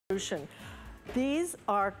solution. These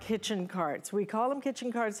are kitchen carts. We call them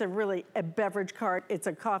kitchen carts. They're really a beverage cart. It's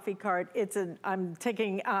a coffee cart. I'm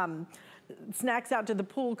taking snacks out to the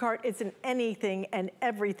pool cart. It's an anything and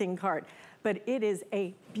everything cart. But it is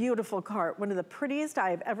a beautiful cart, one of the prettiest I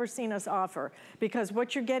have ever seen us offer, because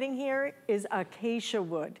what you're getting here is acacia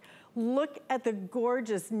wood. Look at the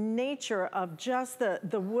gorgeous nature of just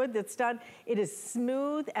the wood that's done. It is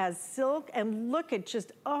smooth as silk, and look at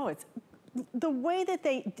just, oh, it's the way that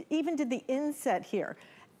they even did the inset here.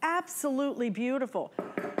 Absolutely beautiful.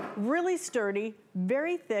 Really sturdy,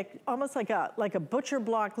 very thick, almost like a butcher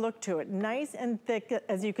block look to it. Nice and thick,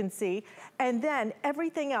 as you can see. And then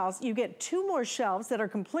everything else, you get 2 more shelves that are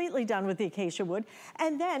completely done with the acacia wood.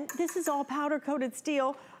 And then this is all powder coated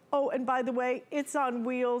steel. Oh, and by the way, it's on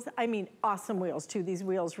wheels. I mean, awesome wheels too. These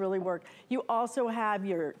wheels really work. You also have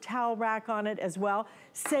your towel rack on it as well.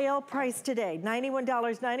 Sale price today,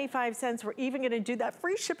 $91.95. We're even gonna do that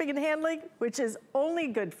free shipping and handling, which is only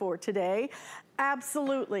good for today.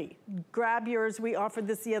 Absolutely, grab yours. We offered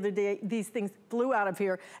this the other day. These things flew out of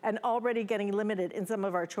here and already getting limited in some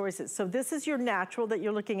of our choices. So this is your natural that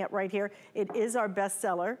you're looking at right here. It is our best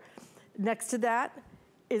seller. Next to that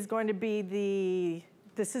is going to be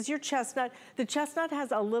this is your chestnut. The chestnut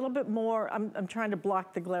has a little bit more, I'm trying to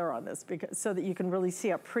block the glare on this so that you can really see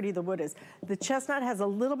how pretty the wood is. The chestnut has a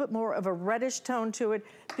little bit more of a reddish tone to it.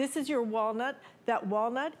 This is your walnut. That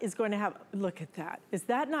walnut is going to have, look at that. Is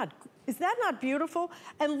that not beautiful?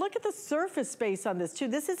 And look at the surface space on this too.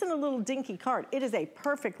 This isn't a little dinky cart. It is a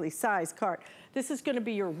perfectly sized cart. This is gonna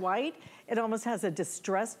be your white. It almost has a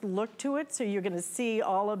distressed look to it, so you're gonna see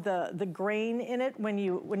all of the grain in it when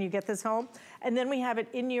you get this home. And then we have it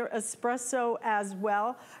in your espresso as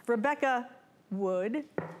well. Rebecca Wood.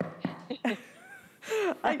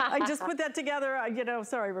 I just put that together,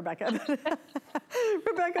 sorry, Rebecca.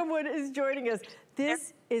 Rebecca Wood is joining us.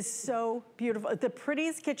 This is so beautiful. The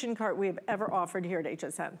prettiest kitchen cart we have ever offered here at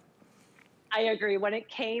HSN. I agree. When it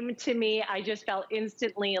came to me, I just fell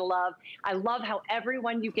instantly in love. I love how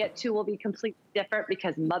everyone you get to will be completely different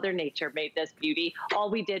because Mother Nature made this beauty.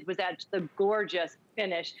 All we did was add the gorgeous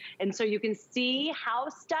finish. And so you can see how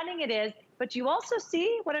stunning it is, but you also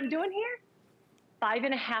see what I'm doing here?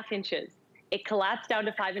 5.5 inches. It collapsed down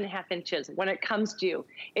to 5.5 inches. When it comes to you,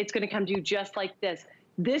 it's gonna come to you just like this.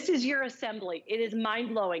 This is your assembly. It is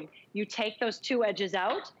mind-blowing. You take those 2 edges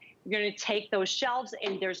out, you're gonna take those shelves,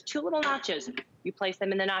 and there's 2 little notches. You place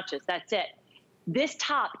them in the notches, that's it. This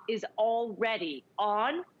top is already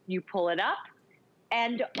on, you pull it up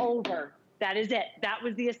and over. That is it, that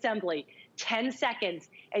was the assembly. 10 seconds,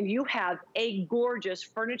 and you have a gorgeous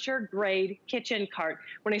furniture grade kitchen cart.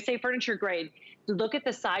 When I say furniture grade, look at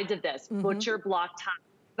the sides of this, butcher block top,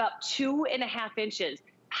 about 2.5 inches,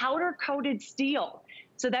 powder coated steel.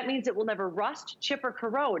 So that means it will never rust, chip, or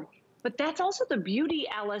corrode. But that's also the beauty,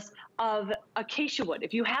 Alice, of acacia wood.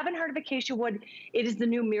 If you haven't heard of acacia wood, it is the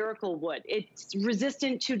new miracle wood. It's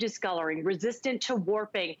resistant to discoloring, resistant to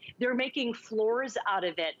warping. They're making floors out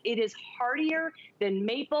of it. It is hardier than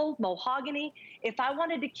maple, mahogany. If I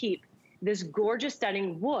wanted to keep this gorgeous,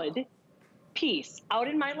 stunning wood piece out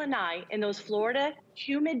in my lanai in those Florida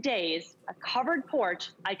humid days, a covered porch,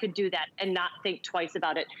 I could do that and not think twice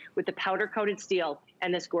about it with the powder coated steel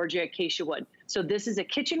and this gorgeous acacia wood. So this is a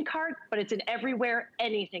kitchen cart, but it's an everywhere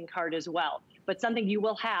anything cart as well. But something you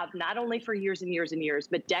will have not only for years and years and years,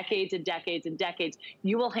 but decades and decades and decades.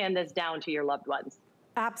 You will hand this down to your loved ones.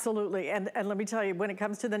 Absolutely, and let me tell you, when it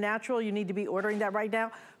comes to the natural, you need to be ordering that right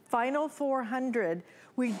now. Final 400.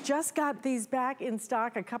 We just got these back in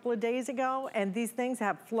stock a couple of days ago, and these things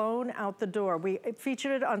have flown out the door. We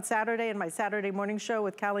featured it on Saturday in my Saturday morning show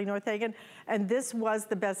with Callie Northagen, and this was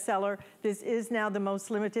the best seller. This is now the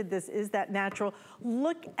most limited. This is that natural.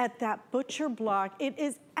 Look at that butcher block. It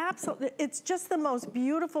is absolutely, it's just the most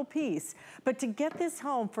beautiful piece. But to get this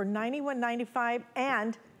home for $91.95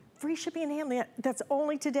 and free shipping and handling, that's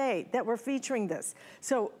only today that we're featuring this.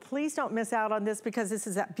 So please don't miss out on this because this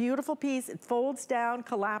is that beautiful piece. It folds down,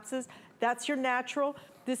 collapses. That's your natural.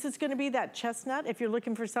 This is gonna be that chestnut. If you're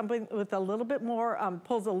looking for something with a little bit more,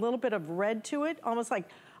 pulls a little bit of red to it, almost like,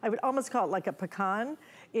 I would almost call it like a pecan.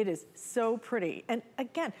 It is so pretty. And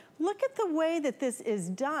again, look at the way that this is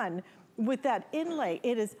done. with that inlay,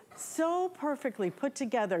 it is so perfectly put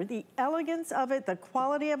together. The elegance of it, the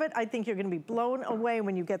quality of it, I think you're gonna be blown away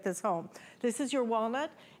when you get this home. This is your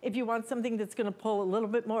walnut. If you want something that's gonna pull a little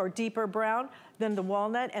bit more deeper brown than the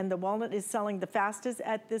walnut, and the walnut is selling the fastest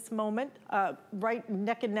at this moment, right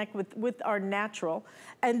neck and neck with our natural.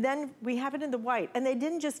 And then we have it in the white, and they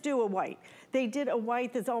didn't just do a white. They did a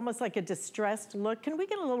white that's almost like a distressed look. Can we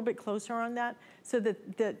get a little bit closer on that so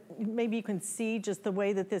that maybe you can see just the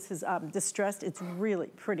way that this is distressed? It's really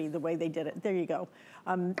pretty the way they did it. There you go.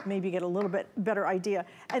 Maybe get a little bit better idea.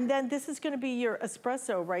 And then this is gonna be your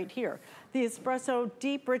espresso right here. The espresso,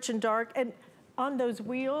 deep, rich, and dark. And on those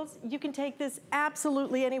wheels, you can take this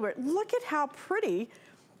absolutely anywhere. Look at how pretty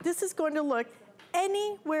this is going to look.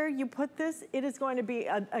 Anywhere you put this, it is going to be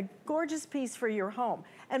a gorgeous piece for your home.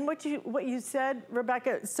 And what you said,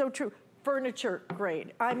 Rebecca, so true. Furniture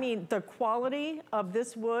grade. I mean, the quality of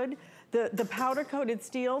this wood, the powder coated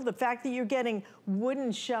steel, the fact that you're getting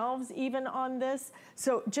wooden shelves even on this.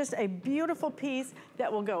 So just a beautiful piece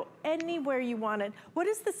that will go anywhere you want it. What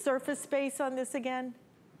is the surface space on this again?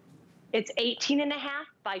 It's 18.5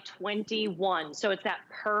 by 21. So it's that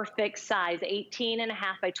perfect size, 18.5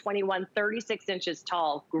 by 21, 36 inches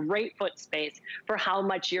tall. Great foot space for how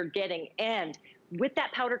much you're getting. And with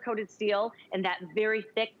that powder coated steel and that very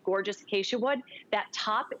thick, gorgeous acacia wood, that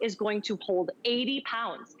top is going to hold 80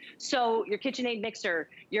 pounds. So your KitchenAid mixer,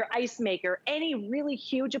 your ice maker, any really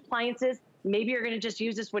huge appliances, maybe you're gonna just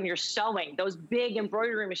use this when you're sewing, those big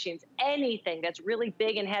embroidery machines, anything that's really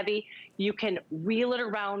big and heavy, you can wheel it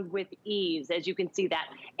around with ease, as you can see that.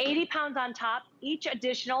 80 pounds on top, each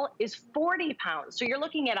additional is 40 pounds. So you're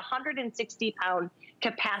looking at 160 pound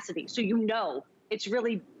capacity. So you know it's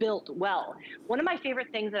really built well. One of my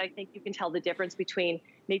favorite things that I think you can tell the difference between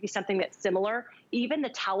maybe something that's similar, even the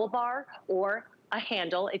towel bar or a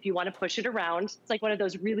handle, if you want to push it around. It's like one of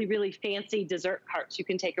those really, really fancy dessert carts you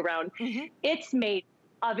can take around. It's made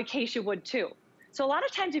of acacia wood too. So a lot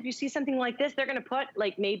of times if you see something like this, they're gonna put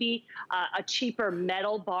like maybe a cheaper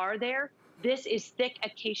metal bar there. This is thick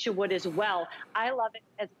acacia wood as well. I love it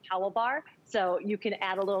as a towel bar, so you can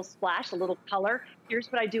add a little splash, a little color.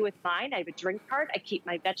 Here's what I do with mine. I have a drink cart. I keep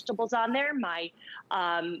my vegetables on there, my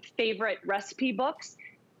favorite recipe books.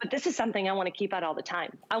 But this is something I want to keep out all the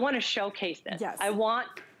time. I want to showcase this. Yes. I want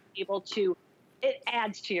to be able to, it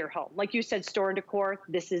adds to your home. Like you said, store decor,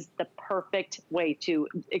 this is the perfect way to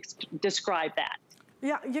describe that.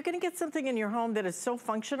 Yeah, you're gonna get something in your home that is so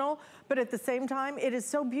functional, but at the same time, it is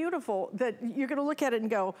so beautiful that you're gonna look at it and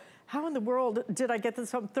go, how in the world did I get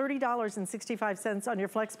this home? $30.65 on your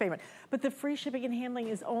flex payment. But the free shipping and handling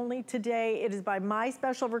is only today. It is by my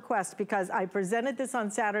special request because I presented this on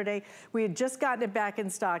Saturday. We had just gotten it back in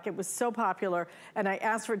stock. It was so popular, and I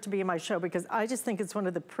asked for it to be in my show because I just think it's one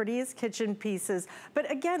of the prettiest kitchen pieces. But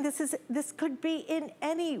again, this could be in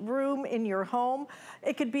any room in your home.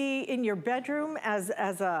 It could be in your bedroom as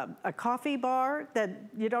a coffee bar that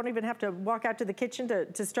you don't even have to walk out to the kitchen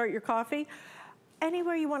to start your coffee.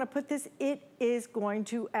 Anywhere you want to put this, it is going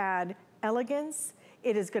to add elegance.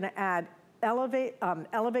 It is going to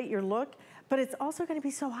elevate your look, but it's also going to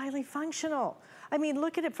be so highly functional. I mean,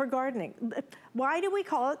 look at it for gardening. Why do we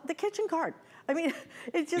call it the kitchen cart? I mean,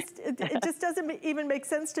 it just doesn't even make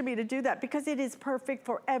sense to me to do that because it is perfect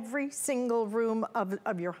for every single room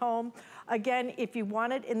of your home. Again, if you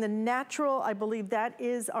want it in the natural, I believe that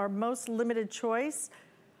is our most limited choice.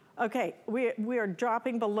 Okay, we are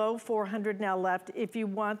dropping below 400 now left. If you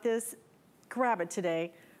want this, grab it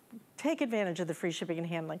today. Take advantage of the free shipping and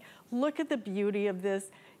handling. Look at the beauty of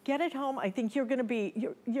this. Get it home. I think you're gonna be,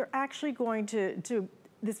 you're actually going to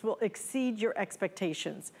this will exceed your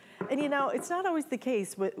expectations. And you know, it's not always the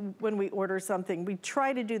case when we order something. We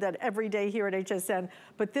try to do that every day here at HSN,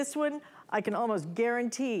 but this one, I can almost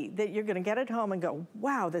guarantee that you're gonna get it home and go,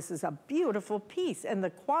 wow, this is a beautiful piece, and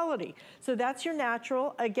the quality. So that's your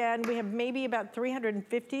natural. Again, we have maybe about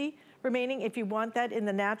 350 remaining. If you want that in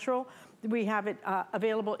the natural, we have it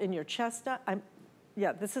available in your chestnut.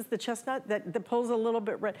 Yeah, this is the chestnut that pulls a little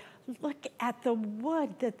bit red. Look at the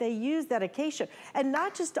wood that they use, that acacia. And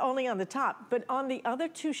not just only on the top, but on the other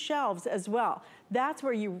two shelves as well. That's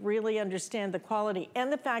where you really understand the quality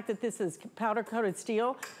and the fact that this is powder coated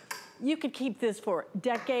steel. You could keep this for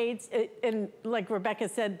decades. And like Rebecca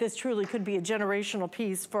said, this truly could be a generational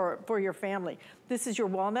piece for your family. This is your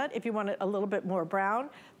walnut if you want it a little bit more brown.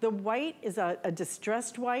 The white is a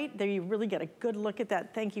distressed white. There you really get a good look at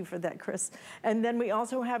that. Thank you for that, Chris. And then we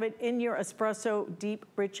also have it in your espresso, deep,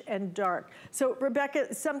 rich, and dark. So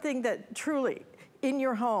Rebecca, something that truly in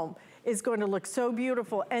your home is going to look so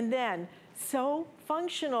beautiful and then so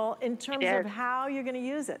functional in terms of how you're gonna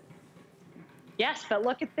use it. Yes, but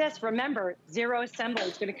look at this. Remember, zero assembly.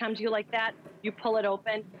 It's going to come to you like that. You pull it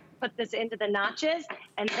open, put this into the notches,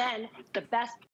 and then the best